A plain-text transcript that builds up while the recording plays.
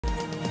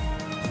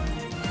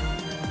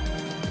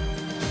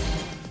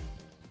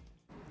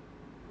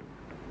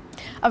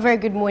A very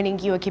good morning.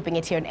 You are keeping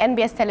it here on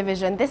NBS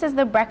Television. This is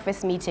the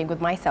breakfast meeting with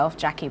myself,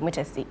 Jackie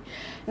Mutesi.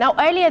 Now,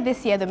 earlier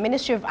this year, the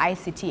Ministry of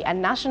ICT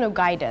and National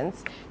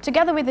Guidance,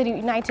 together with the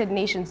United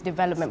Nations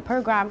Development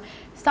Programme,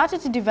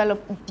 started to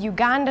develop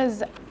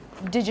Uganda's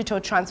digital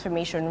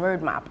transformation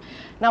roadmap.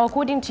 Now,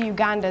 according to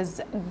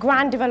Uganda's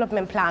Grand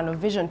Development Plan of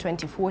Vision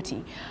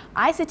 2040,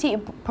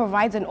 ICT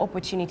provides an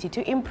opportunity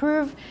to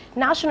improve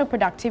national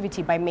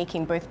productivity by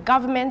making both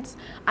governments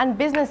and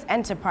business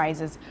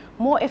enterprises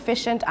more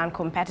efficient and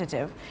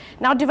competitive.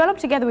 Now, developed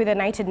together with the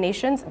United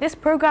Nations, this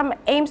program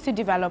aims to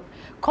develop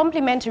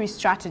complementary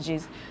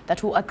strategies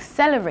that will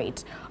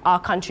accelerate our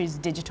country's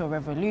digital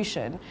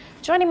revolution.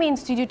 Joining me in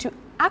studio to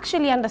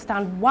actually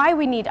understand why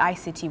we need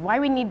ICT, why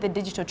we need the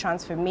digital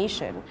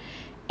transformation,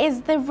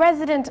 is the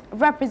resident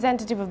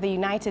representative of the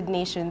United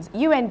Nations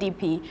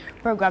UNDP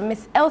program,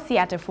 Ms. Elsie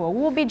Atefo, who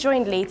will be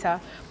joined later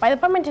by the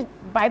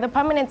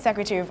Permanent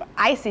Secretary of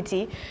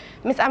ICT,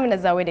 Ms. Amina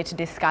Zawede, to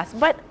discuss.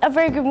 But a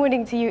very good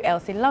morning to you,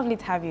 Elsie. Lovely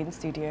to have you in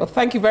studio. Well,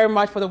 thank you very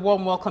much for the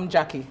warm welcome,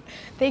 Jackie.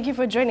 Thank you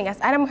for joining us.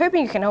 And I'm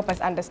hoping you can help us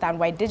understand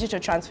why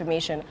digital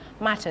transformation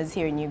matters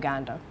here in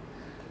Uganda.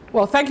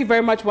 Well, thank you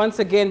very much once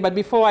again. But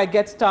before I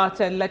get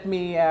started, let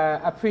me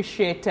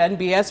appreciate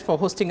NBS for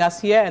hosting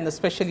us here, and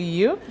especially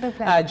you,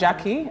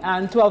 Jackie,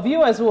 and to our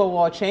viewers who are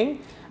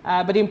watching.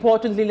 But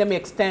importantly, let me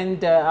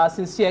extend our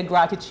sincere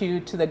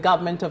gratitude to the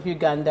government of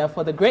Uganda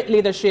for the great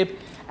leadership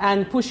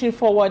and pushing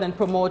forward and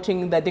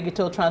promoting the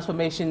digital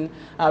transformation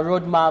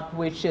roadmap,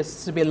 which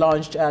is to be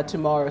launched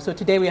tomorrow. So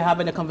today we're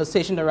having a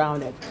conversation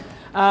around it.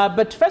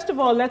 But first of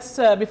all, let's,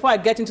 before I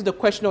get into the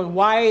question on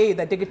why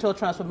the digital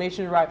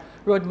transformation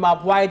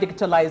roadmap, why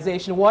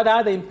digitalization, what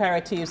are the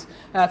imperatives?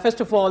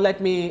 First of all,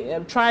 let me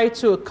try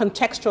to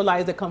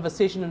contextualize the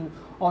conversation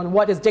on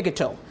what is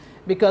digital.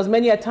 Because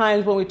many a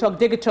times when we talk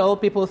digital,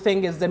 people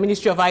think it's the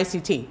Ministry of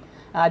ICT.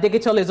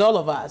 Digital is all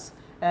of us.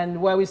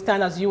 And where we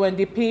stand as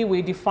UNDP,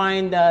 we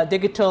define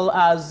digital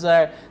as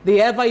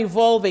the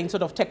ever-evolving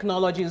sort of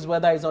technologies,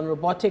 whether it's on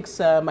robotics,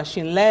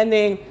 machine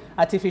learning,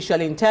 artificial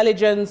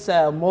intelligence,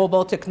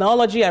 mobile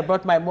technology. I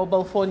brought my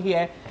mobile phone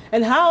here.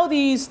 And how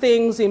these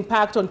things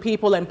impact on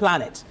people and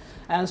planet.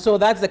 And so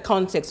that's the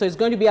context. So it's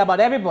going to be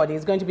about everybody.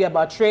 It's going to be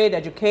about trade,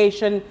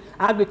 education,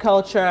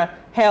 agriculture,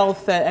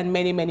 health, and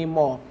many, many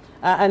more.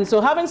 And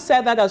so having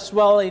said that as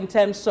well, in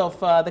terms of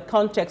the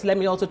context, let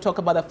me also talk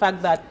about the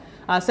fact that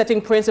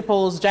setting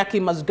principles, Jackie,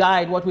 must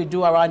guide what we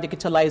do around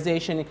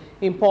digitalization.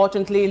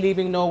 Importantly,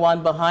 leaving no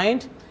one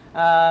behind,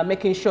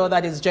 making sure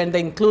that it's gender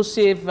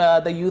inclusive,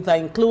 the youth are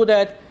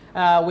included,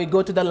 we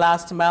go to the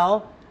last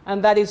mile,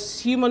 and that is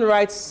human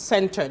rights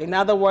centered. In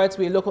other words,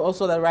 we look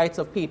also at the rights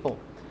of people.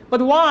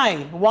 But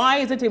why? Why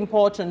is it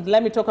important?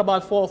 Let me talk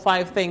about 4 or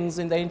 5 things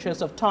in the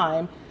interest of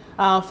time.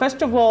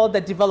 First of all,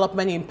 the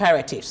development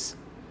imperatives.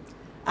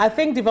 I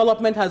think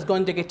development has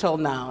gone digital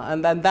now,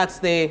 and then that's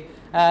the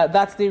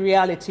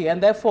reality.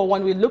 And therefore,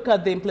 when we look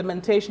at the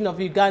implementation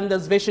of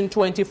Uganda's Vision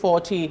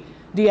 2040,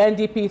 the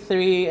NDP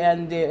 3,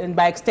 and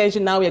by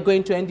extension now we are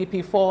going to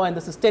NDP 4 and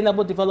the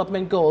Sustainable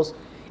Development Goals,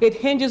 it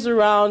hinges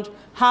around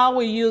how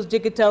we use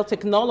digital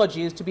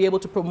technologies to be able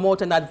to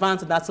promote and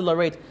advance and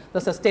accelerate the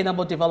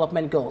Sustainable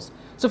Development Goals.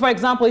 So for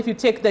example, if you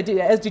take the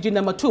SDG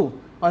number 2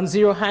 on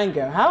zero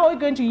hunger, how are we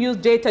going to use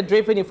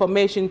data-driven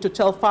information to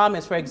tell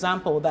farmers, for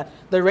example, that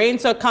the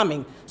rains are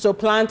coming, so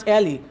plant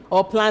early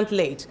or plant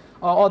late,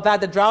 or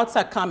that the droughts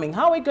are coming?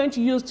 How are we going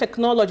to use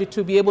technology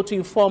to be able to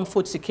inform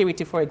food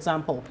security, for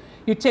example?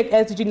 You take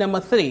SDG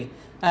number 3,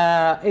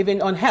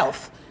 even on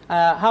health.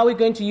 How are we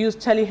going to use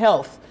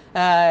telehealth,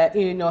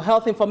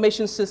 health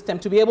information system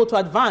to be able to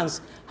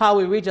advance how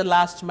we reach the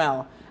last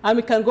mile? And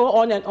we can go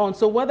on and on.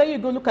 So whether you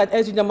go look at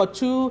SDG number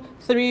 2,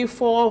 3,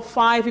 4,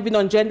 5, even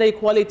on gender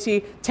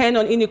equality, 10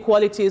 on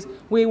inequalities,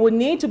 we will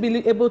need to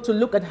be able to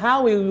look at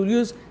how we will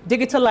use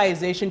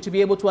digitalization to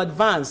be able to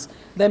advance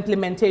the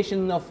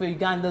implementation of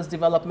Uganda's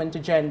development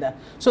agenda.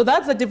 So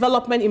that's the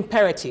development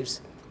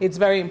imperatives. It's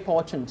very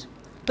important.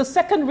 The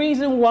second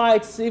reason why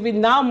it's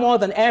even now more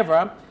than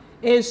ever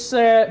is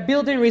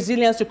building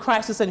resilience to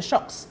crisis and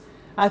shocks.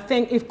 I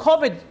think if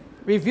COVID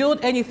revealed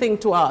anything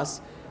to us,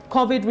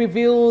 COVID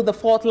revealed the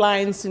fault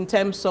lines in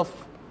terms of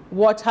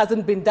what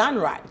hasn't been done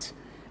right.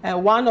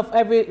 And one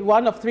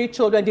of 3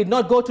 children did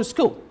not go to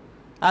school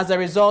as a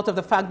result of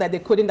the fact that they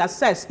couldn't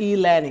access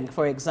e-learning,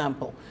 for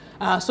example.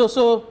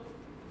 So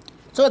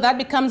that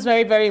becomes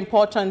very, very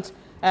important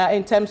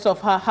in terms of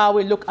how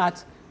we look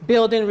at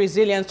building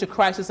resilience to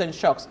crisis and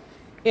shocks.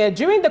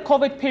 During the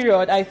COVID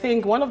period, I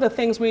think one of the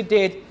things we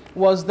did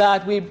was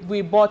that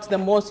we bought the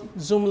most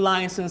Zoom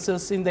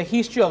licenses in the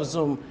history of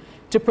Zoom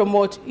to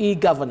promote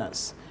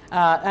e-governance.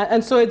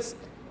 And so it's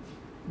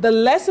the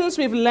lessons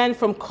we've learned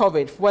from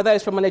COVID, whether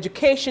it's from an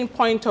education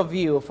point of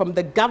view, from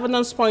the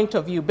governance point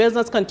of view,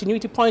 business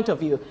continuity point of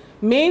view,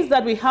 means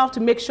that we have to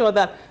make sure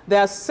that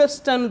there are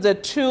systems, there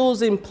are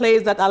tools in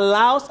place that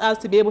allows us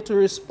to be able to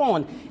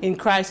respond in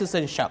crisis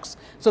and shocks.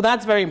 So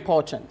that's very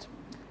important.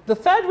 The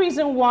third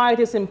reason why it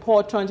is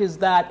important is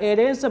that it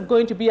is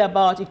going to be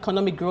about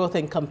economic growth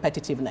and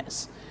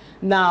competitiveness.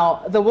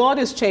 Now, the world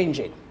is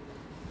changing.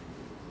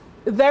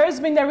 There has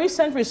been a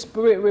recent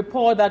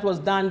report that was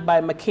done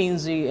by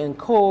McKinsey and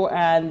Co.,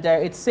 and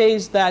it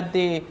says that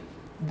the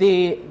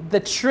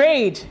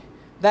trade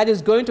that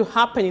is going to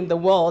happen in the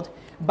world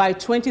by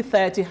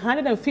 2030,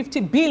 150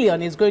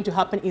 billion is going to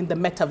happen in the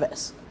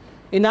metaverse.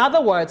 In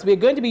other words, we're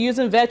going to be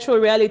using virtual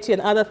reality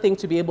and other things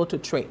to be able to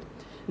trade.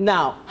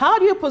 Now, how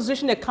do you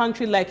position a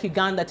country like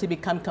Uganda to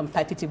become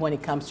competitive when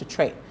it comes to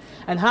trade?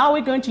 And how are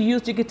we going to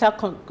use digital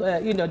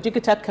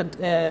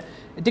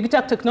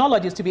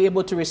technologies to be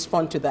able to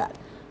respond to that?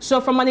 So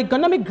from an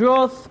economic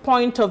growth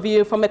point of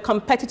view, from a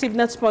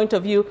competitiveness point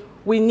of view,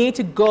 we need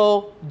to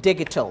go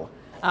digital.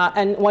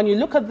 And when you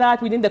look at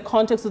that within the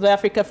context of the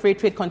Africa Free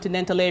Trade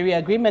Continental Area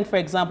Agreement, for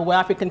example, where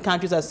African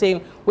countries are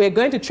saying we're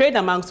going to trade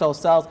amongst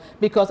ourselves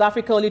because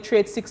Africa only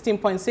trades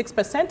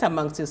 16.6%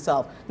 amongst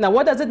itself. Now,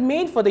 what does it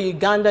mean for the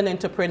Ugandan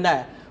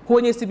entrepreneur who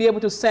needs to be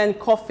able to send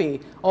coffee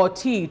or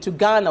tea to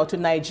Ghana or to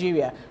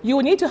Nigeria?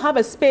 You need to have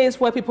a space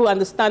where people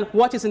understand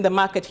what is in the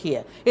market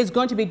here. It's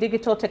going to be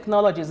digital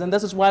technologies, and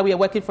this is why we are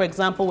working, for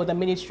example, with the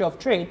Ministry of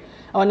Trade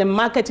on a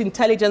market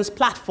intelligence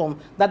platform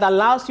that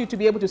allows you to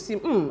be able to see,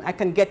 I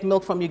can get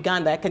milk from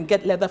Uganda, I can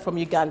get leather from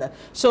Uganda.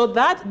 So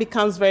that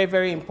becomes very,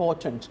 very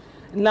important.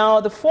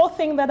 Now, the fourth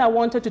thing that I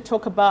wanted to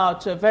talk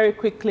about very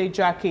quickly,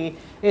 Jackie,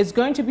 is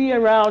going to be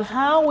around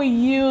how we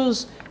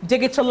use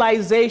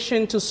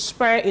digitalization to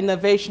spur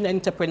innovation and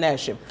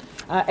entrepreneurship.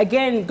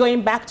 Again,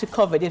 going back to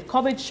COVID, if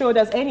COVID showed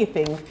us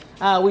anything,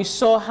 we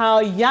saw how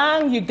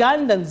young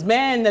Ugandans,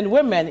 men and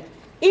women,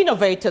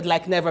 innovated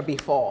like never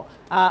before.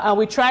 And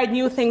we tried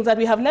new things that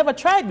we have never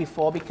tried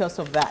before because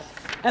of that.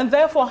 And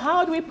therefore,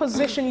 how do we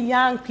position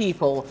young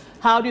people?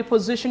 How do we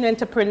position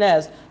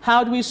entrepreneurs?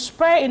 How do we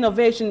spur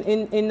innovation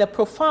in a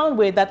profound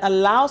way that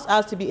allows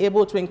us to be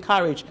able to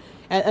encourage?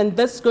 And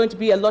this is going to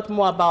be a lot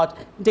more about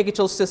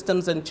digital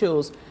systems and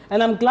tools.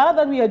 And I'm glad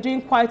that we are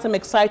doing quite some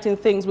exciting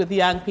things with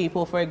young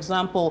people. For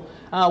example,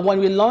 when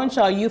we launched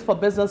our Youth for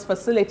Business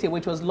facility,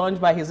 which was launched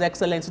by His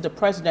Excellency the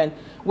President,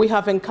 we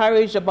have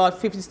encouraged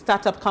about 50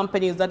 startup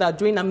companies that are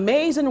doing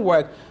amazing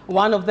work.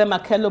 One of them,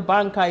 Akelo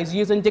Banka, is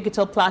using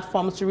digital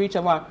platforms to reach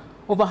over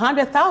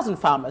 100,000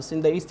 farmers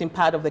in the eastern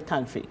part of the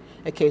country.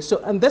 Okay, so,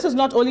 and this is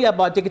not only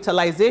about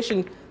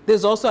digitalization, this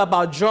is also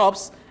about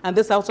jobs, and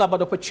this is also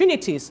about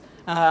opportunities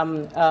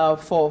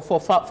for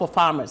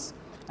farmers.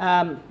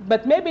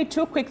 But maybe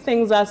two quick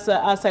things as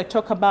I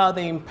talk about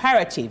the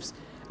imperatives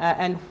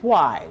and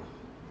why.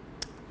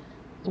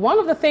 One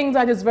of the things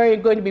that is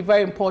going to be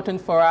very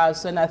important for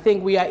us, and I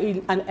think we are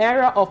in an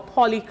era of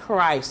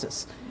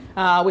polycrisis.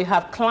 We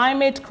have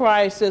climate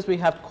crisis, we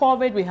have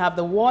COVID, we have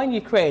the war in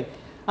Ukraine.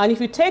 And if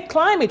you take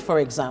climate, for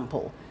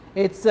example,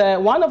 it's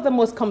one of the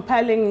most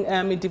compelling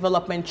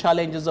development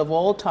challenges of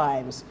all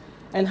times.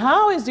 And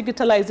how is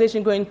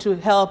digitalization going to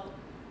help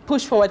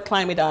push forward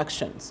climate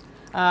actions?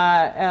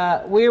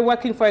 We're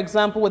working, for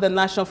example, with the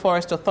National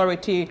Forest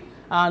Authority,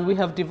 and we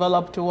have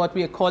developed what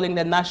we are calling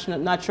the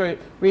Natural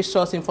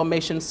Resource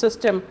Information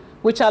System,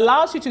 which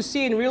allows you to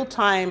see in real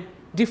time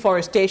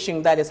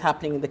deforestation that is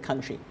happening in the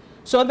country.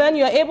 So then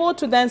you're able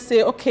to then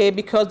say, okay,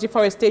 because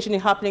deforestation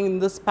is happening in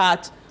this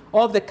part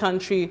of the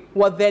country,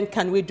 what then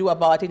can we do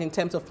about it in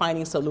terms of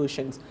finding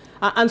solutions?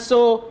 And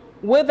so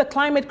with the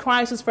climate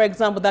crisis, for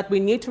example, that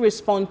we need to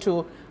respond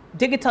to,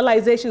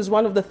 digitalization is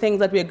one of the things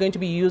that we are going to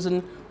be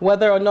using,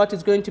 whether or not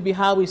it's going to be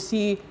how we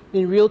see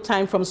in real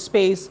time from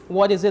space,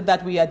 what is it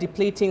that we are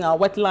depleting, our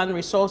wetland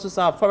resources,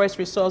 our forest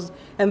resources,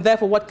 and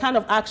therefore what kind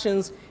of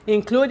actions,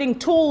 including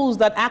tools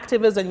that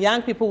activists and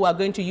young people are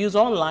going to use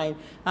online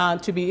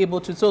to be able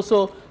to.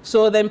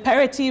 So the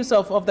imperatives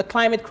of the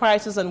climate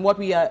crisis and what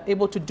we are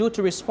able to do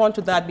to respond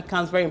to that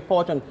becomes very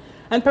important.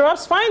 And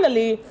perhaps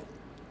finally,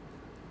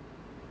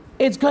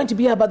 it's going to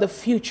be about the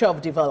future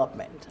of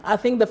development. I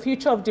think the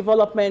future of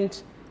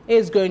development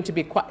is going to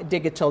be quite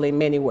digital in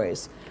many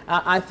ways.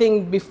 I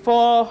think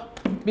before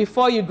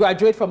you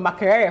graduate from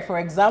Makerere, for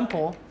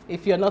example,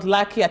 if you're not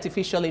lucky,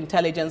 artificial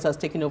intelligence has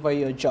taken over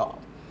your job.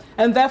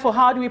 And therefore,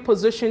 how do we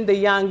position the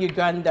young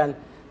Ugandan,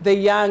 the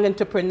young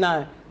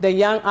entrepreneur, the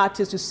young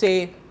artist to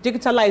say,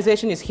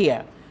 digitalization is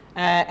here,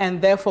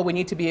 and therefore we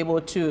need to be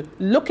able to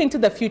look into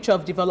the future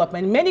of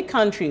development. Many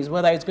countries,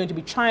 whether it's going to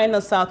be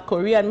China, South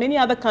Korea, and many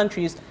other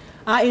countries,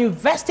 are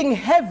investing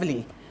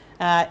heavily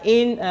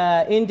in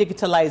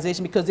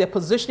digitalization because they're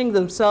positioning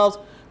themselves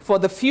for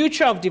the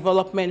future of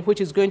development,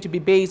 which is going to be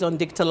based on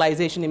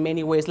digitalization in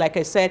many ways. Like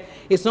I said,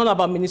 it's not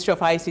about Ministry of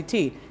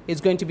ICT. It's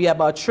going to be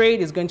about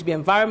trade, it's going to be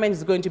environment,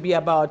 it's going to be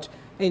about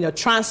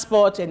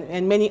transport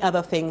and many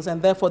other things.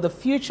 And therefore, the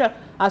future,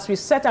 as we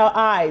set our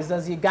eyes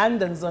as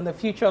Ugandans on the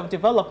future of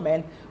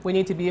development, we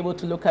need to be able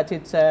to look at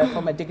it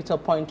from a digital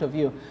point of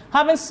view.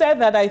 Having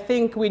said that, I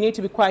think we need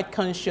to be quite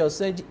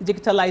conscious.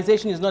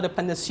 Digitalization is not a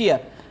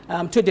panacea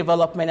to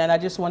development, and I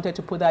just wanted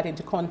to put that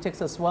into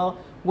context as well.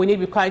 We need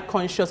to be quite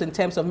conscious in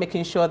terms of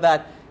making sure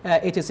that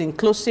it is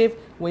inclusive.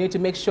 We need to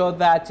make sure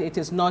that it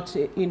is not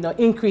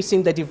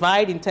increasing the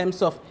divide in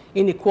terms of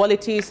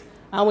inequalities.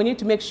 And we need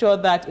to make sure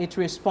that it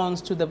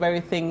responds to the very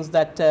things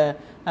that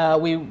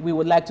we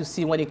would like to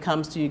see when it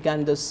comes to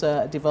Uganda's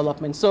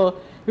development. So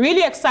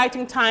really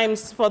exciting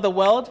times for the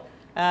world.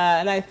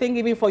 And I think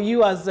even for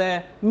you as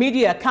a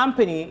media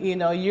company, you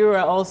know, you're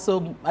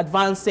also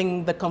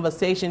advancing the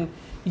conversation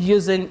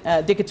using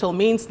digital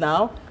means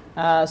now.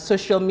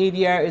 Social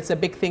media is a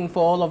big thing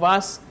for all of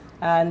us,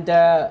 and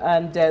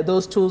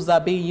those tools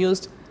are being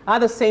used. At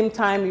the same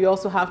time, you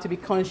also have to be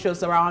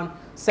conscious around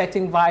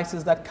setting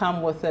vices that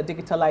come with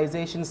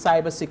digitalization,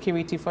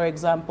 cybersecurity, for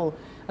example,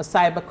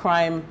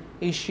 cybercrime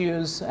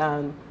issues,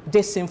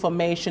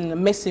 disinformation,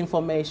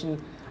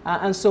 misinformation.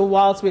 And so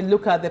whilst we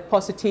look at the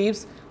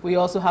positives, we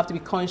also have to be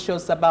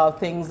conscious about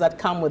things that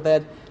come with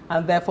it,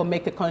 and therefore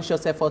make a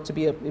conscious effort to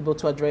be able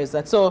to address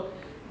that. So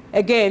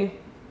again,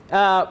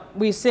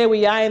 we say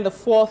we are in the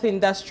 4th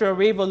industrial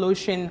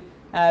revolution,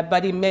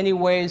 but in many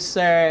ways,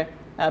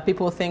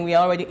 people think we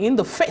are already in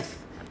the 5th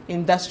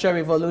industrial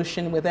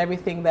revolution with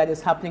everything that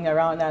is happening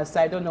around us.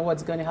 I don't know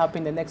what's going to happen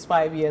in the next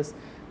 5 years.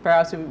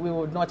 Perhaps we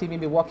would not even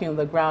be walking on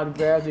the ground,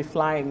 birds be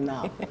flying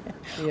now.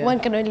 Yeah. One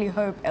can only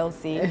hope,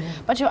 Elsie.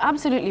 But you're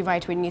absolutely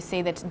right when you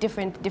say that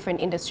different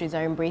industries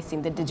are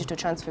embracing the digital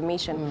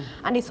transformation.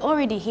 And it's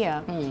already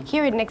here.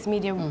 Here at Next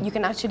Media, you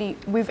can actually,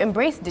 we've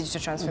embraced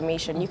digital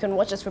transformation. You can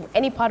watch us from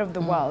any part of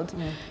the world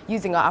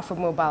using our Afro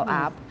Mobile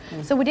app.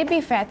 So would it be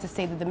fair to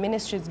say that the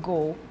ministry's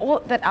goal, or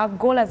that our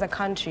goal as a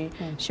country,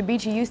 should be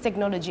to use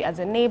technology as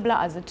an enabler,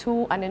 as a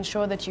tool, and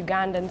ensure that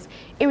Ugandans,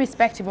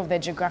 irrespective of their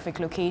geographic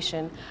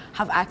location,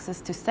 have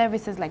access to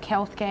services like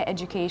healthcare,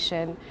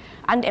 education,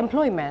 and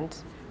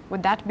employment?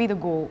 Would that be the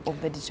goal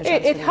of the digital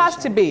transformation? It has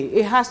to be.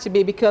 It has to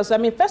be, because, I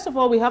mean, first of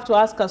all, we have to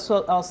ask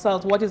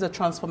ourselves, what is the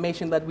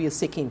transformation that we are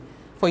seeking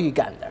for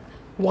Uganda?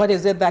 What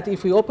is it that,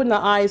 if we open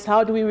our eyes,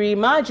 how do we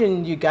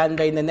reimagine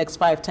Uganda in the next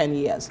 5, 10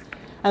 years?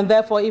 And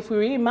therefore, if we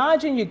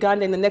reimagine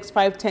Uganda in the next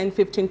 5, 10,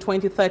 15,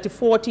 20, 30,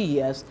 40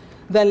 years,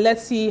 then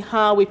let's see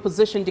how we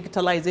position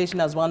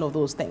digitalization as one of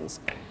those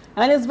things.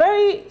 And it's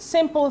very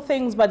simple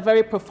things, but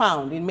very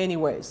profound in many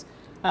ways.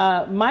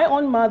 My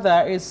own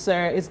mother is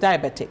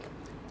diabetic.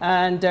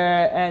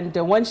 And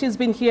when she's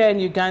been here in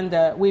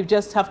Uganda, we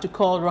just have to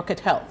call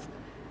Rocket Health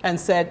and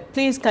said,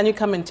 please, can you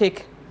come and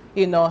take,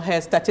 you know, her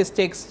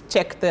statistics,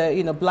 check the,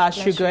 you know, blood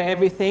sugar,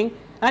 everything,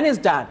 and it's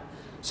done.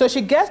 So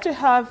she gets to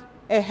have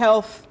a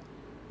health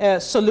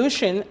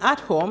solution at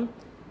home,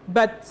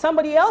 but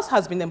somebody else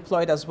has been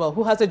employed as well,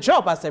 who has a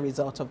job as a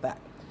result of that.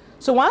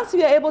 So once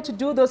we are able to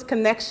do those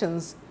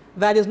connections,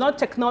 that is not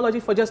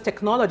technology for just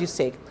technology's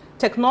sake,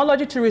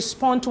 technology to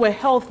respond to a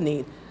health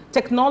need,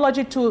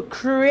 technology to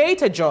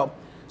create a job.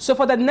 So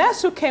for the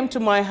nurse who came to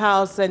my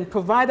house and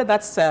provided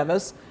that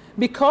service,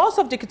 because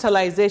of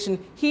digitalization,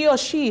 he or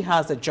she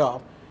has a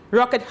job.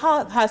 Rocket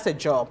Health has a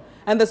job.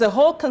 And there's a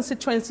whole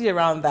constituency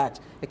around that.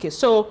 Okay,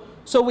 so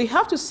we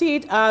have to see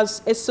it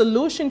as a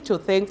solution to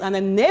things, an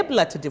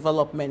enabler to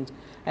development.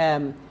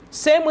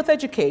 Same with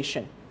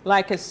education.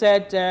 Like I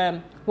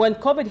said, when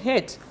COVID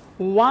hit,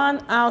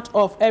 1 out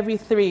of every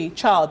 3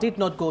 child did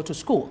not go to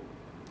school.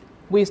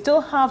 We still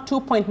have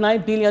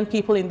 2.9 billion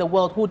people in the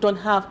world who don't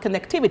have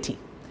connectivity.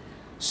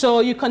 So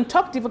you can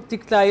talk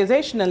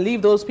digitalization and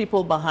leave those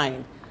people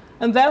behind.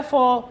 And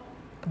therefore,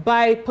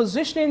 by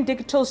positioning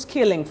digital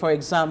skilling, for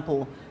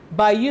example,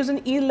 by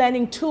using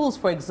e-learning tools,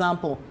 for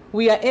example,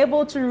 we are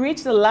able to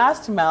reach the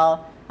last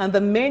mile and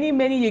the many,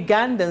 many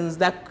Ugandans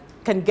that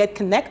can get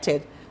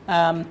connected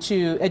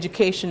to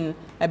education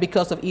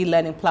because of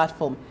e-learning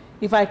platform.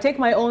 If I take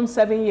my own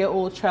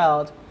 7-year-old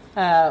child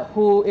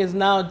who is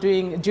now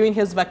during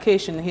his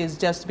vacation, he's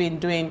just been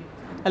doing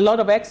a lot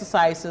of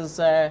exercises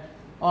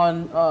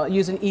on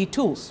using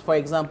e-tools, for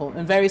example,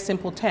 in very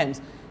simple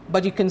terms.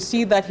 But you can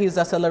see that he's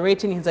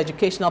accelerating his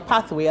educational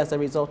pathway as a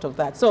result of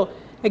that. So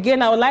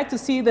again, I would like to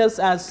see this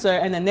as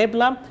an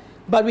enabler,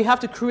 but we have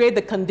to create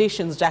the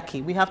conditions,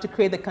 Jackie. We have to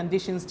create the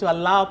conditions to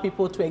allow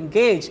people to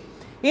engage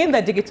in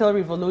the digital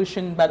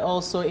revolution, but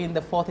also in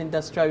the 4th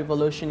industrial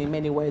revolution in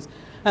many ways.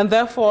 And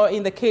therefore,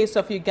 in the case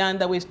of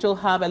Uganda, we still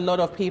have a lot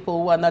of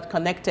people who are not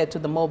connected to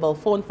the mobile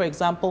phone, for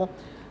example.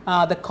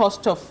 The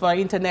cost of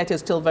internet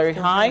is still very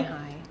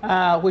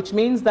high, which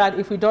means that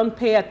if we don't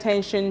pay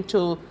attention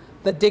to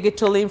the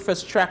digital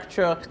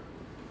infrastructure,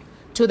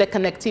 to the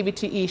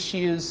connectivity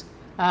issues,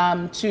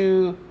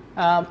 to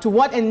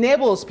what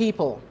enables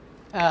people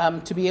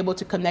to be able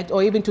to connect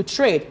or even to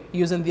trade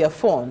using their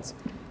phones.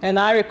 And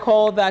I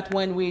recall that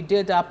when we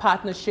did our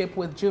partnership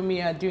with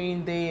Jumia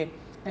during the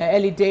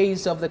early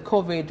days of the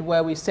COVID,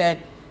 where we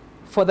said,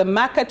 for the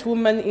market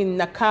woman in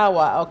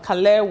Nakawa or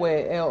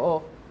Kalewe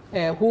or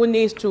who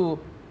needs to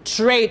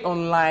trade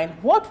online,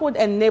 what would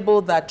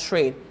enable that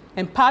trade?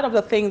 And part of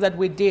the things that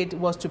we did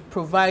was to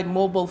provide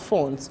mobile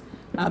phones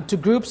to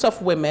groups of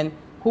women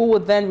who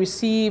would then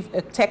receive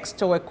a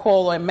text or a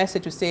call or a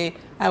message to say,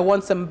 I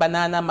want some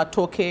banana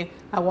matoke,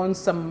 I want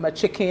some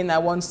chicken, I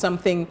want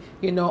something,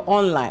 you know,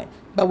 online.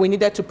 But we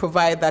needed to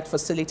provide that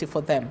facility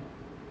for them.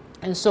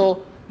 And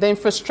so the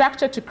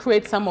infrastructure to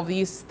create some of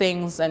these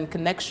things and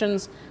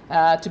connections,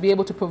 to be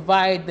able to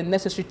provide the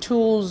necessary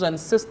tools and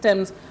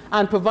systems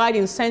and provide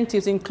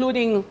incentives,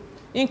 including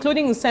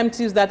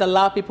incentives that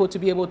allow people to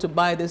be able to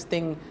buy this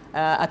thing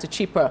at a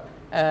cheaper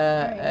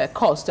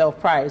cost or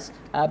price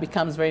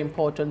becomes very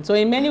important. So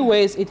in many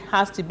ways, it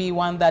has to be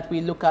one that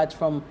we look at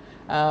from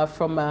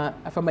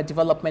a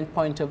development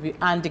point of view,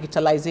 and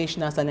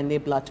digitalization as an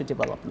enabler to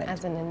development.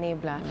 As an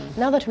enabler.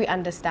 Now that we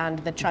understand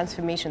the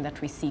transformation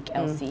that we seek,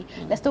 Elsie,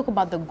 let's talk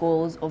about the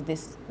goals of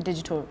this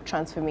digital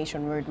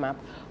transformation roadmap.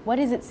 What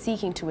is it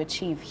seeking to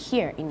achieve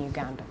here in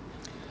Uganda?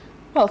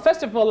 Well,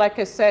 first of all, like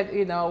I said,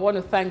 I want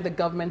to thank the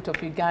government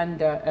of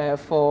Uganda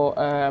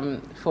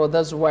for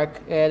this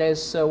work. It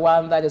is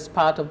one that is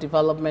part of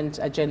development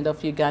agenda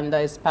of Uganda,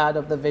 is part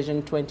of the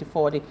Vision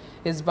 2040,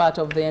 is part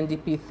of the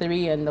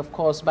NDP3, and of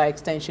course, by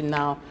extension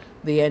now,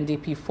 the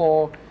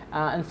NDP4.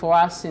 And for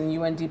us in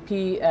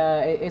UNDP,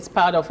 it's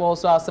part of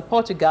also our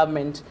support to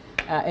government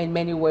in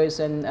many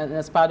ways, and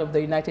as part of the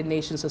United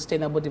Nations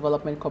Sustainable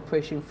Development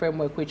Cooperation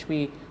Framework, which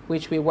we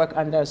work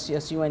under as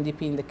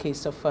UNDP in the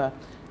case of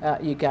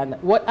Uganda.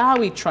 What are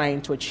we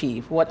trying to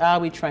achieve? What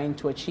are we trying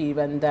to achieve?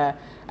 And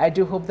I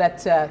do hope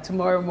that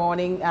tomorrow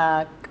morning,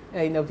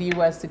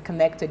 viewers to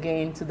connect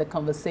again to the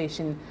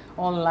conversation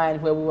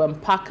online, where we will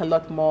unpack a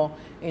lot more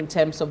in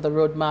terms of the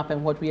roadmap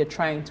and what we are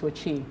trying to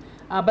achieve.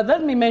 But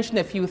let me mention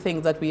a few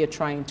things that we are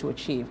trying to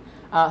achieve.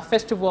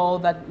 First of all,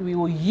 that we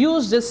will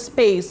use this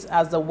space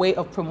as a way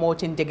of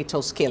promoting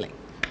digital skilling.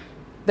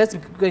 That's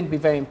going to be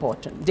very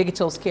important.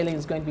 Digital skilling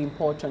is going to be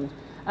important.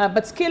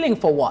 But skilling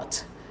for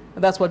what?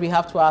 That's what we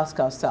have to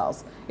ask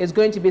ourselves. It's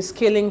going to be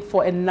skilling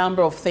for a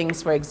number of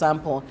things. For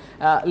example,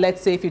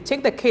 let's say if you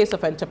take the case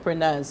of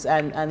entrepreneurs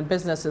and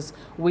businesses,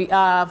 we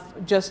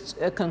have just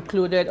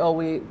concluded, or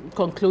we're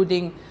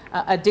concluding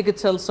a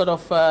digital sort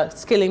of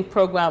skilling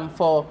program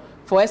for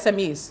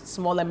SMEs,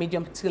 small and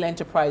medium scale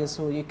enterprises.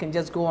 So you can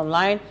just go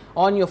online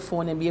on your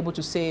phone and be able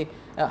to say,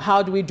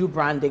 how do we do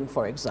branding,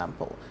 for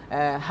example?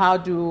 How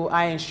do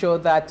I ensure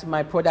that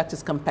my product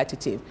is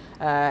competitive?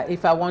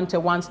 If I want a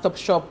one-stop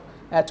shop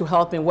to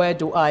help me, where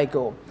do I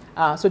go?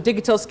 So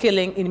digital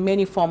skilling in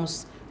many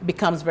forms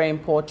becomes very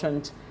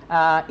important.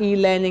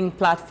 E-learning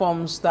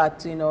platforms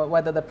that,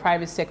 whether the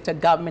private sector,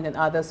 government, and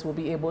others will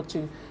be able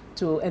to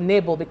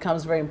enable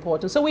becomes very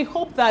important. So we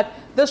hope that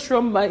this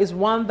roadmap is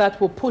one that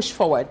will push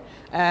forward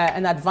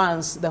and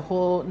advance the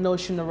whole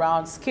notion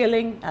around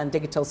skilling, and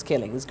digital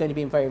skilling is going to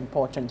be very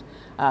important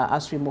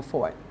as we move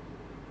forward.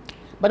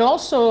 But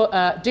also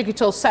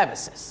digital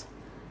services.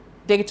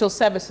 Digital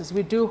services,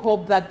 we do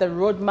hope that the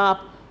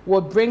roadmap will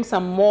bring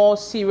some more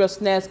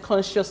seriousness,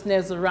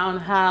 consciousness around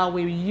how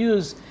we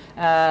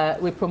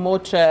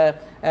promote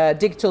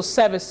digital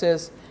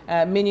services,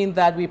 meaning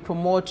that we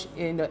promote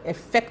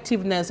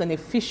effectiveness and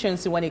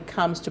efficiency when it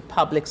comes to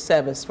public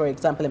service, for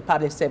example, in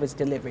public service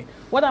delivery.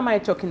 What am I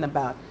talking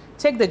about?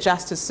 Take the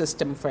justice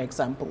system, for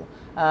example.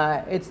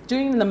 It's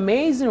doing an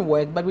amazing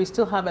work, but we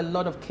still have a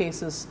lot of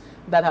cases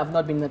that have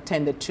not been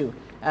attended to.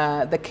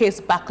 The case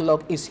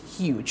backlog is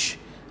huge.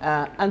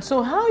 And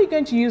so how are you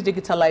going to use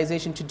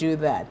digitalization to do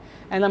that?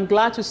 And I'm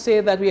glad to say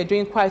that we are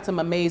doing quite some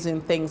amazing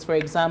things. For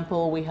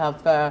example, we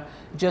have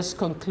just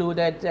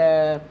concluded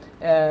an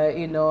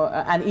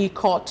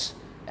e-court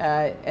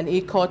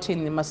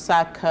in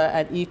Masaka,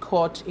 an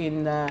e-court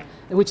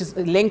which is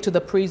linked to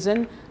the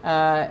prison,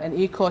 an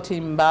e-court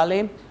in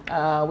Mbale.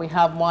 We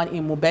have one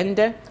in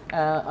Mubende,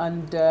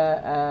 and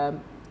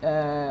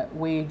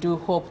we do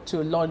hope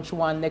to launch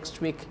one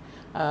next week,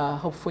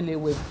 hopefully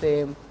with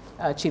the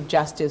Chief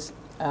Justice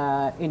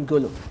in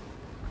Gulu.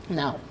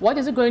 Now, what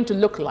is it going to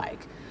look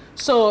like?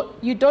 So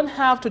you don't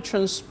have to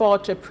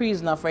transport a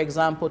prisoner, for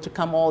example, to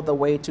come all the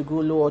way to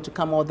Gulu, or to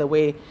come all the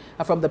way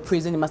from the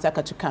prison in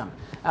Masaka to come.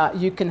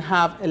 You can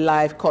have a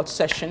live court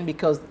session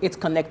because it's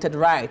connected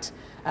right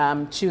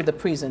to the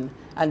prison,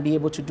 and be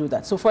able to do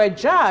that. So for a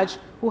judge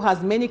who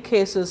has many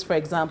cases, for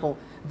example,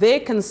 they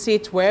can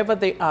sit wherever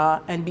they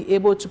are and be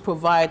able to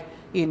provide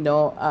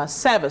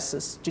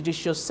services,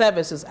 judicial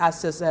services,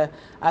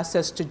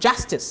 access to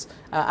justice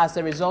as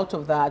a result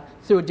of that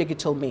through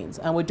digital means.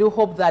 And we do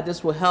hope that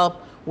this will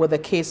help with the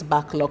case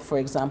backlog, for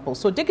example.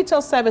 So digital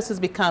services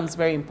becomes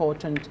very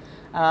important.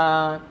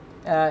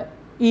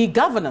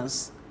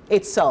 E-governance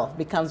itself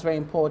becomes very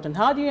important.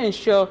 How do you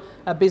ensure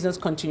a business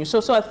continues?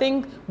 So I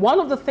think one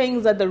of the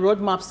things that the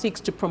roadmap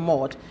seeks to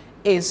promote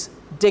is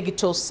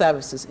digital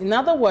services. In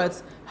other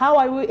words, how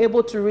are we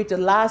able to reach the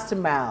last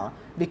mile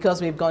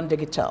because we've gone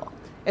digital?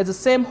 It's the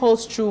same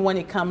holds true when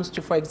it comes to,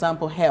 for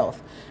example,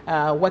 health.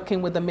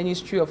 Working with the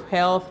Ministry of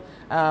Health,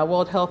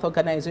 World Health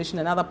Organization,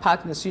 and other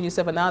partners,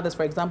 UNICEF and others,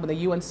 for example, the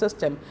UN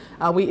system,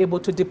 are we able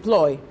to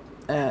deploy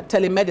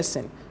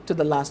telemedicine to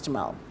the last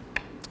mile?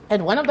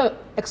 And one of the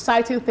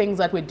exciting things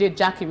that we did,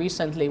 Jackie,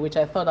 recently, which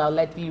I thought I'll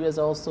let viewers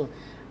also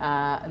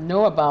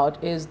know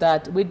about, is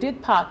that we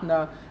did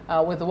partner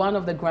with one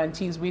of the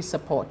grantees we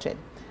supported,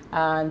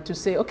 and to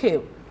say, okay,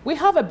 we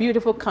have a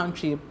beautiful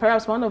country,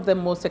 perhaps one of the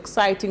most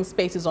exciting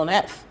spaces on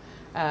earth,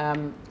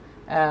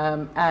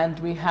 and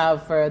we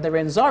have the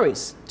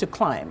Renzoris to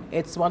climb.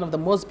 It's one of the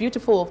most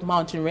beautiful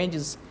mountain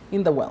ranges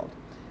in the world.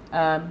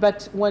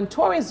 But when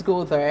tourists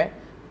go there,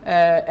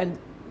 and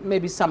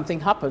maybe something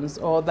happens,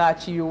 or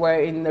that you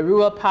were in the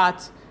rural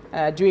part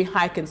during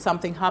hike and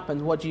something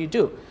happened, what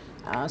do?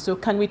 So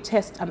can we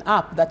test an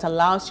app that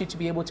allows you to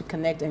be able to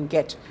connect and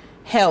get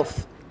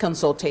health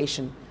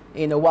consultation,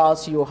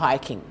 whilst you're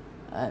hiking?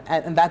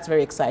 And that's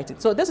very exciting.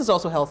 So this is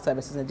also health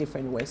services in a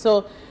different way.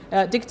 So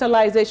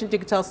digitalization,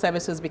 digital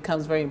services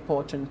becomes very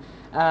important.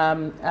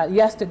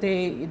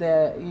 Yesterday,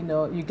 the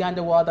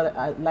Uganda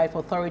Wildlife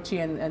Authority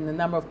and a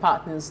number of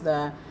partners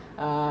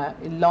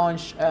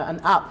launched an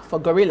app for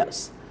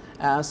gorillas.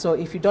 So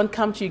if you don't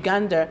come to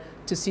Uganda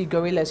to see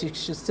gorillas, you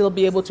should still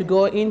be able to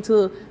go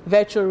into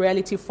virtual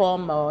reality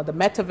form or the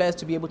metaverse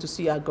to be able to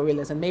see our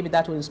gorillas, and maybe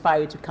that will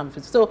inspire you to come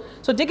visit.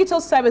 So digital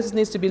services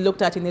needs to be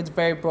looked at in its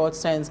very broad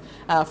sense,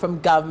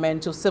 from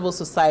government to civil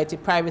society,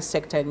 private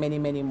sector, and many,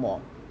 many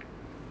more.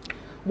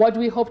 What do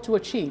we hope to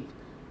achieve?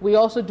 We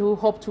also do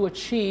hope to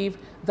achieve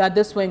that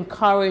this will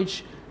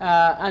encourage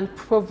and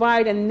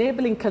provide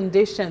enabling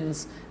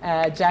conditions,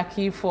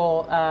 Jackie,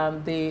 for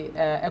the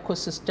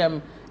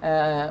ecosystem,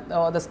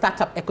 or the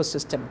startup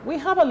ecosystem. We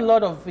have a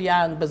lot of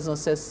young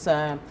businesses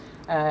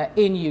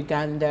in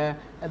Uganda.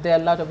 There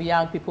are a lot of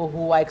young people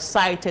who are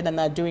excited and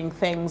are doing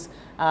things.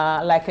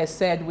 Like I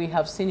said, we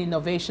have seen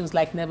innovations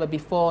like never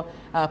before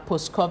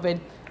post-COVID.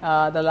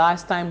 The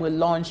last time we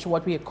launched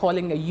what we are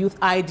calling a youth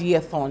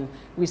ideathon.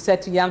 We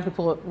said to young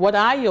people, what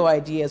are your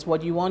ideas?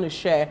 What do you want to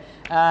share?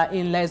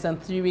 In less than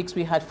 3 weeks,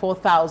 we had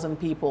 4,000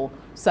 people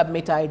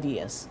submit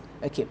ideas.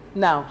 Okay.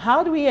 Now,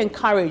 how do we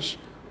encourage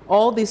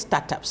all these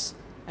startups?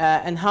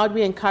 And how do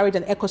we encourage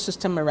an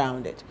ecosystem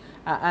around it?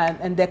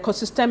 And the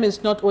ecosystem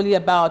is not only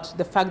about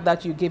the fact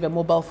that you give a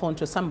mobile phone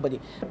to somebody,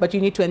 but you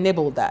need to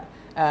enable that,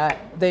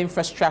 the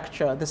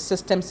infrastructure, the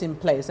systems in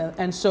place.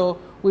 And so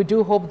we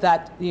do hope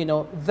that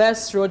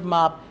this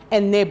roadmap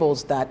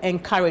enables that,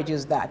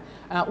 encourages that.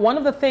 One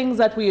of the things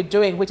that we are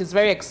doing, which is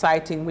very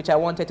exciting, which I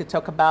wanted to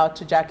talk about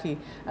to Jackie,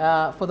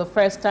 for the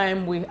first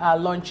time we are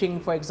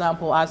launching, for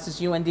example, as is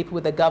UNDP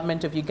with the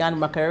government of Uganda,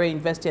 Makerere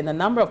University, and a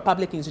number of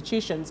public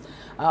institutions,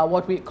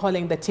 what we're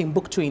calling the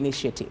Timbuktu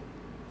Initiative.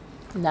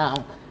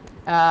 Now,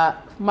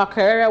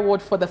 Makerere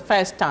would, for the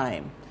first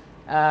time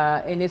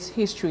in its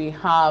history,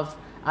 have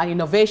an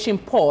innovation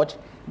port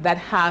that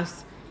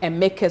has a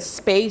maker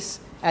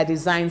space, a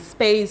design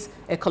space,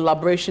 a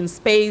collaboration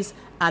space,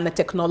 and a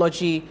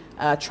technology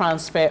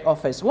transfer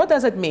office. What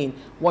does it mean?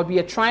 What we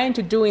are trying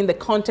to do in the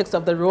context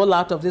of the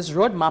rollout of this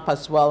roadmap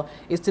as well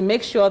is to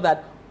make sure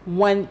that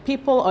when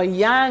people or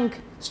young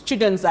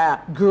students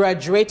are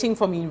graduating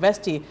from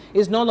university,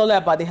 it's not only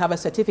about they have a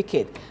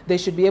certificate. They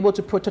should be able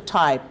to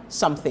prototype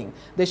something.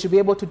 They should be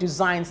able to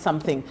design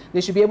something.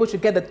 They should be able to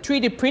get the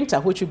 3D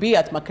printer, which will be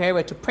at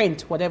Makerere, to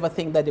print whatever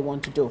thing that they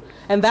want to do.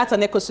 And that's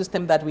an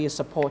ecosystem that we are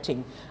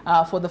supporting.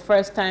 For the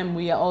first time,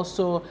 we are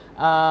also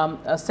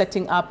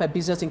setting up a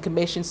business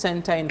incubation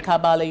center in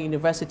Kabale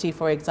University,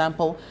 for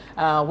example,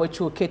 which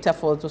will cater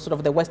for sort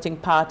of the western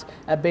part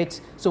a bit.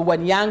 So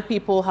when young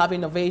people have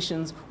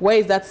innovations, where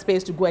is that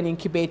space to go and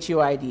incubate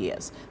your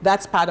ideas?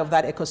 That's part of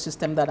that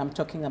ecosystem that I'm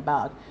talking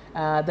about.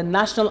 The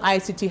National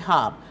ICT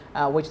Hub,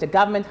 which the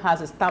government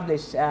has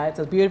established, it's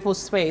a beautiful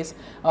space.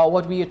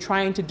 What we are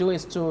trying to do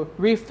is to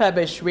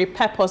refurbish,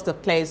 repurpose the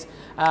place,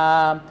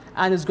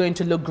 and it's going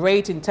to look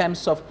great in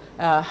terms of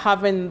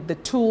having the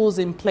tools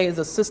in place,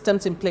 the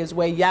systems in place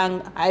where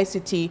young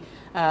ICT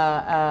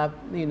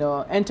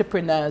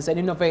entrepreneurs and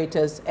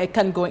innovators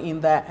can go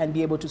in there and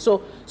be able to.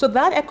 So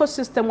that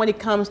ecosystem, when it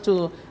comes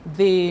to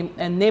the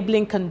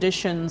enabling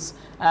conditions,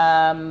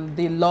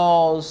 the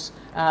laws,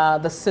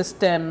 the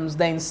systems,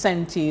 the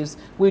incentives,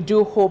 we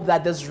do hope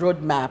that this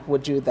roadmap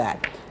would do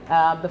that.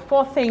 The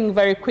fourth thing,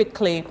 very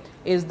quickly,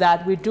 is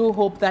that we do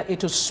hope that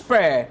it will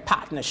spur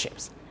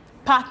partnerships.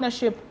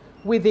 Partnership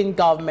within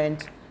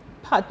government,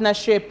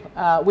 partnership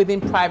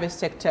within private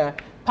sector,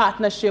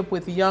 partnership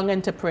with young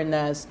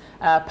entrepreneurs,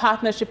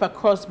 partnership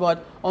across board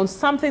on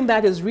something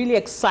that is really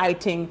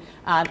exciting.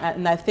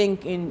 And I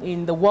think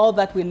in the world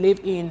that we live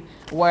in,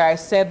 where I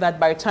said that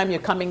by the time you're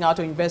coming out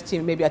of university,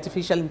 maybe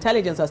artificial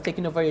intelligence has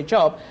taken over your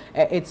job,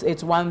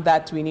 it's one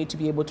that we need to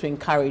be able to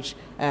encourage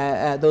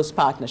those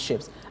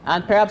partnerships.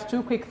 And perhaps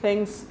two quick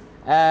things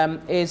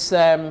is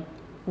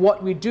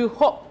what we do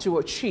hope to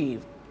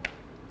achieve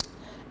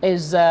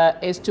is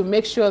to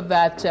make sure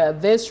that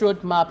this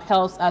roadmap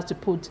helps us to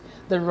put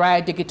the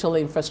right digital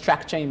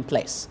infrastructure in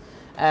place.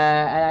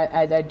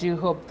 And I do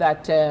hope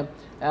that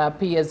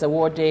P.S.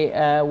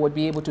 Awode would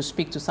be able to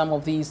speak to some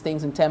of these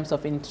things in terms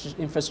of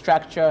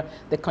infrastructure,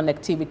 the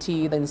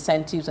connectivity, the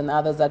incentives, and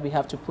others that we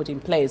have to put in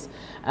place.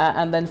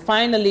 And then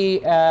finally,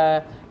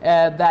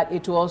 that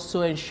it will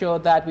also ensure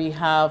that we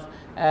have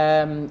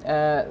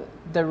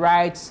the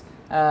right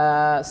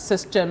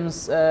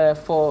systems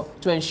to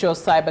ensure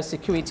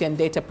cybersecurity and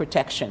data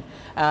protection,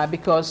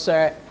 because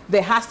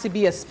there has to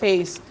be a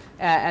space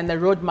and a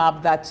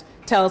roadmap that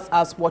tells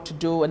us what to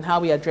do and how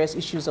we address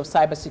issues of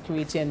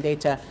cybersecurity and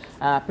data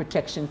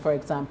protection, for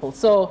example.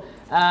 So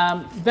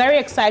very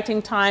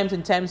exciting times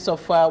in terms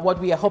of what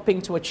we are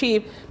hoping to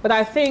achieve. But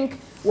I think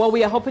what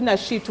we are hoping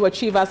to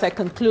achieve as I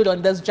conclude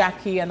on this,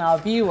 Jackie, and our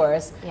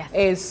viewers,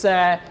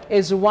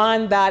 is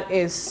one that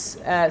is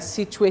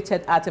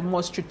situated at a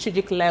more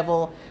strategic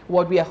level.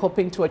 What we are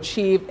hoping to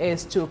achieve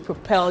is to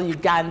propel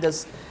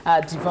Uganda's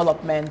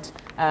development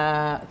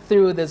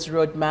through this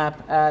roadmap,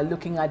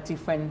 looking at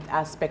different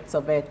aspects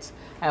of it,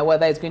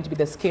 whether it's going to be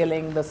the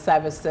scaling, the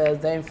services,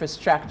 the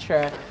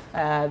infrastructure,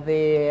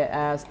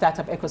 the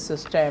startup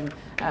ecosystem,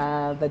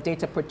 the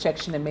data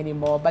protection, and many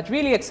more. But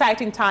really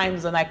exciting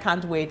times, and I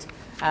can't wait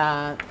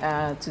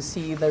to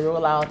see the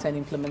rollout and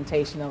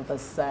implementation of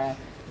this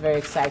very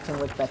exciting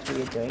work that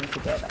we are doing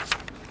together.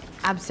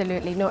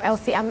 Absolutely. No,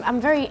 Elsie,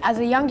 as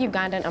a young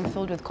Ugandan, I'm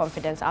filled with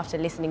confidence after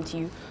listening to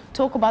you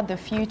talk about the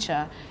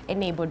future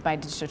enabled by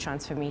digital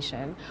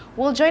transformation.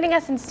 Well, joining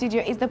us in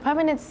studio is the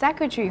Permanent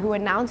Secretary who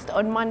announced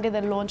on Monday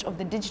the launch of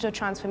the Digital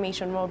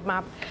Transformation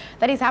Roadmap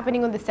that is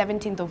happening on the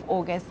 17th of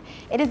August.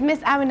 It is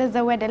Ms. Amina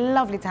Zawede.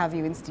 Lovely to have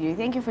you in studio.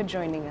 Thank you for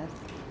joining us.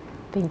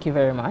 Thank you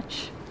very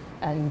much.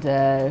 And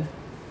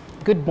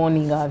good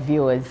morning, our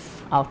viewers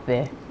out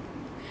there.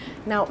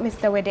 Now,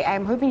 Mr. Wede,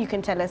 I'm hoping you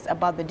can tell us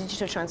about the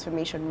Digital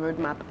Transformation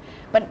Roadmap,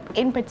 but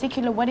in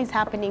particular, what is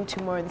happening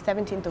tomorrow, the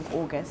 17th of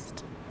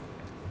August?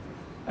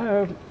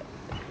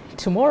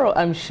 Tomorrow,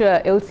 I'm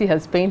sure Elsie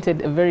has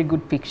painted a very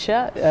good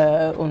picture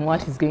on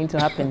what is going to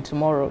happen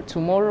tomorrow.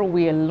 Tomorrow,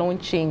 we are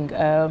launching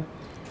a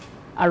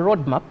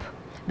roadmap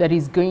that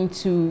is going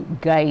to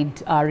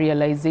guide our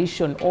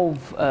realization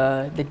of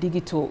the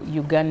Digital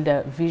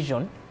Uganda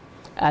vision,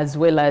 as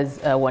well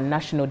as our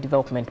National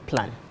Development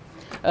Plan.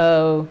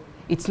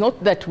 It's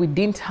not that we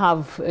didn't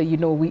have,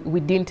 we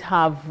didn't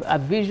have a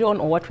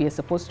vision or what we are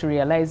supposed to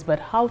realize, but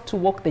how to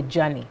walk the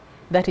journey.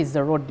 That is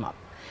the roadmap.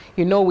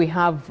 We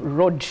have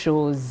road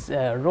shows,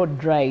 road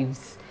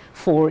drives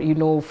for,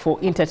 for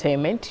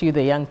entertainment,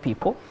 the young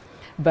people.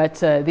 But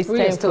this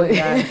time, still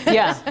young.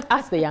 Yeah,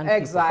 us the young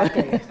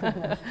exactly.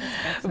 people.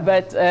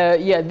 But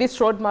yeah, this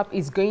roadmap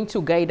is going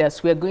to guide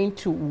us. We are going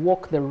to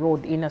walk the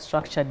road in a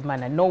structured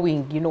manner,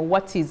 knowing,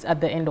 what is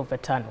at the end of a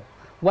tunnel.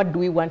 What do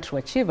we want to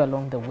achieve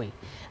along the way?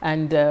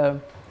 And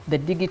the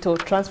Digital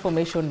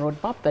Transformation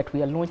Roadmap that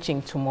we are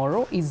launching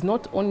tomorrow is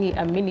not only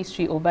a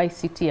Ministry of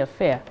ICT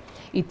affair,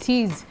 it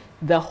is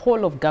the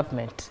whole of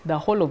government, the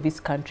whole of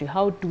this country.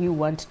 How do we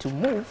want to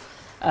move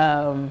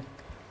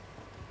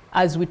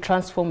as we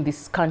transform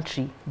this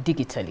country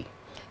digitally?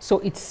 So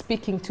it's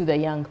speaking to the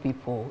young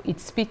people,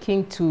 it's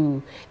speaking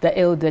to the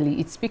elderly,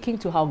 it's speaking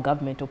to how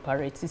government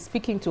operates, it's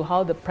speaking to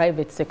how the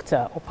private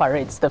sector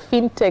operates, the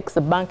fintechs,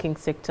 the banking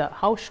sector.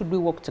 How should we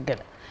work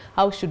together?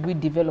 How should we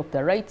develop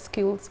the right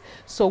skills?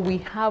 So we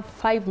have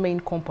 5 main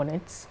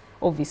components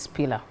of this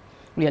pillar.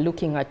 We are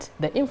looking at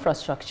the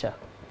infrastructure.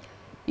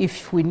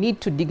 If we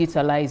need to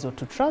digitalize or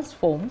to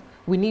transform,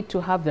 we need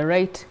to have the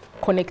right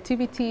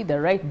connectivity, the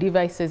right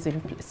devices,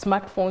 in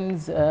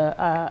smartphones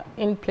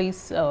in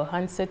place,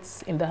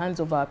 handsets in the hands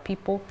of our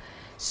people.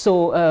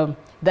 So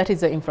that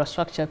is the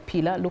infrastructure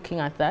pillar. Looking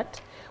at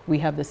that, we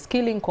have the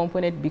skilling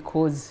component,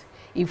 because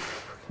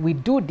if we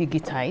do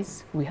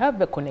digitize, we have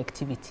the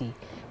connectivity,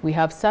 we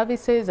have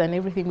services and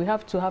everything. We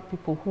have to have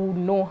people who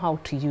know how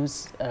to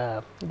use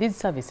these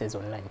services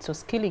online. So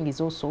skilling is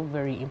also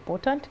very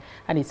important,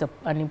 and it's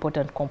an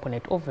important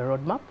component of the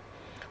roadmap.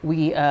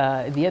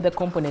 The other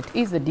component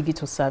is the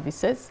digital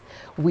services.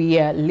 We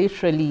are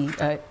literally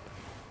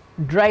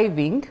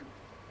driving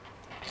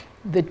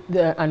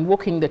and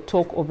walking the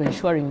talk of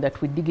ensuring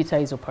that we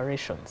digitize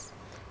operations.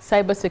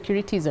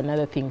 Cybersecurity is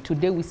another thing.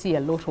 Today we see a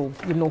lot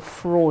of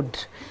fraud,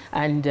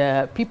 and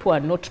people are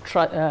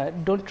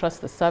don't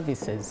trust the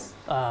services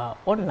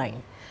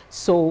online.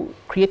 So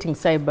creating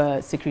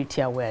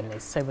cybersecurity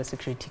awareness,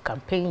 cybersecurity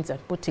campaigns,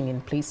 and putting in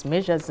place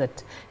measures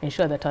that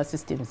ensure that our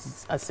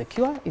systems are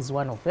secure is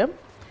one of them,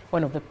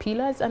 one of the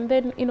pillars. And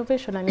then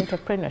innovation and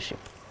entrepreneurship.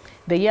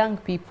 The young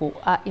people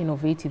are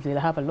innovative, they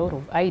have a lot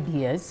of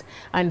ideas,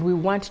 and we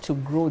want to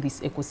grow this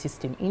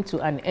ecosystem into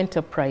an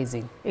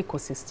enterprising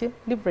ecosystem,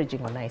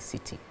 leveraging on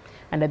ICT.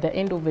 And at the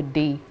end of the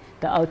day,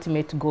 the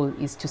ultimate goal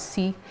is to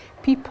see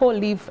people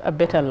live a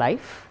better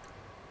life,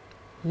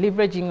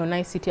 leveraging on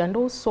ICT, and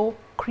also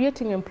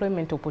creating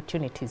employment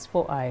opportunities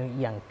for our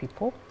young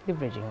people,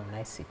 leveraging on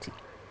ICT.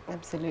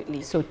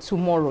 Absolutely. So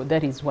tomorrow,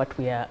 that is what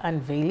we are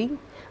unveiling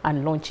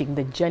and launching,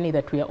 the journey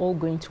that we are all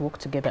going to work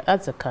together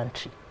as a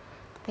country.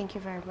 Thank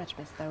you very much,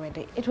 Mr.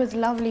 Wede. It was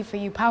lovely for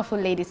you powerful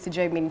ladies to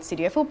join me in the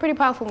studio. I feel pretty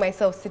powerful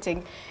myself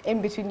sitting in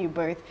between you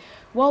both.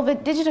 Well, the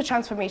Digital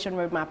Transformation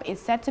Roadmap is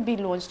set to be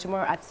launched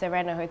tomorrow at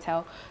Serena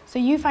Hotel, so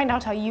you find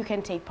out how you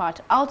can take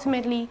part.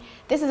 Ultimately,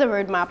 this is a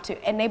roadmap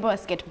to enable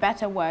us get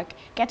better work,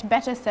 get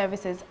better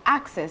services,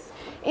 access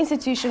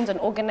institutions and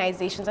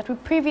organizations that we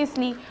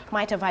previously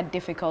might have had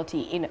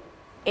difficulty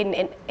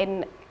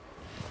in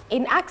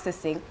in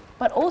accessing,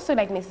 but also,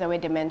 like Mrs.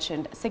 Awede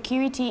mentioned,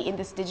 security in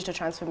this digital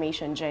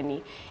transformation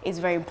journey is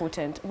very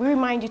important. We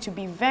remind you to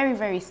be very,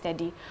 very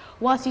steady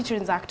whilst you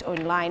transact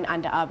online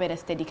under our Better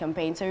Steady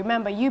campaign. So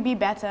remember, you be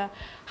better.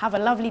 Have a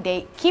lovely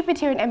day. Keep it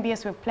here in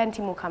NBS. We have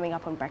plenty more coming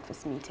up on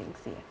Breakfast Meetings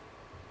here.